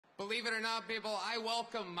Believe it or not, people, I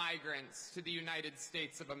welcome migrants to the United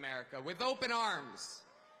States of America with open arms.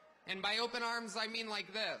 And by open arms, I mean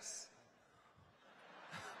like this.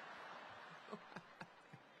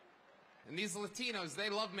 And these Latinos,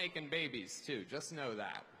 they love making babies, too. Just know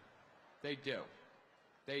that. They do.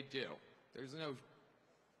 They do. There's no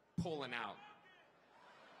pulling out.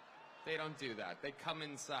 They don't do that. They come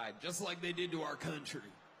inside, just like they did to our country.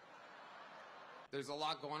 There's a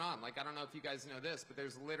lot going on. Like, I don't know if you guys know this, but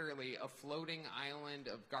there's literally a floating island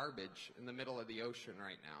of garbage in the middle of the ocean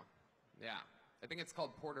right now. Yeah. I think it's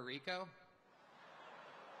called Puerto Rico.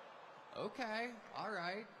 Okay, all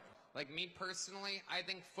right. Like, me personally, I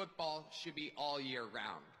think football should be all year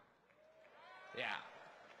round. Yeah.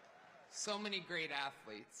 So many great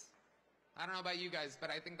athletes. I don't know about you guys, but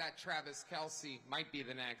I think that Travis Kelce might be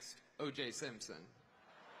the next O.J. Simpson.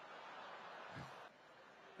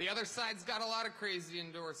 The other side's got a lot of crazy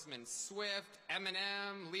endorsements. Swift,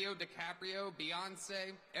 Eminem, Leo DiCaprio,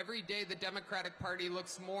 Beyonce. Every day the Democratic Party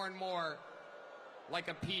looks more and more like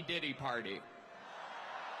a P. Diddy party.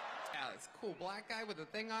 Yeah, this cool black guy with a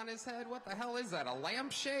thing on his head. What the hell is that, a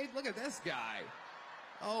lampshade? Look at this guy.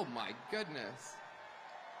 Oh my goodness.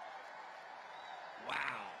 Wow.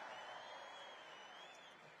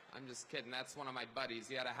 I'm just kidding. That's one of my buddies.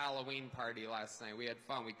 He had a Halloween party last night. We had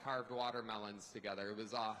fun. We carved watermelons together. It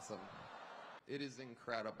was awesome. It is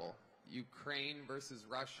incredible. Ukraine versus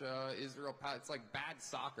Russia, Israel, it's like bad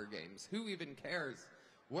soccer games. Who even cares?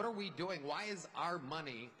 What are we doing? Why is our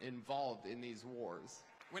money involved in these wars?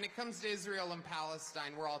 When it comes to Israel and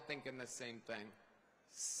Palestine, we're all thinking the same thing.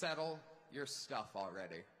 Settle your stuff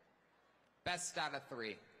already. Best out of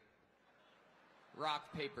 3.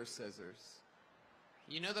 Rock, paper, scissors.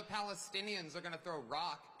 You know the Palestinians are going to throw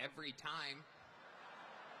rock every time.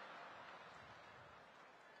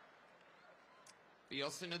 But you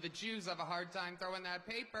also know the Jews have a hard time throwing that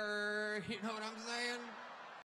paper. You know what I'm saying?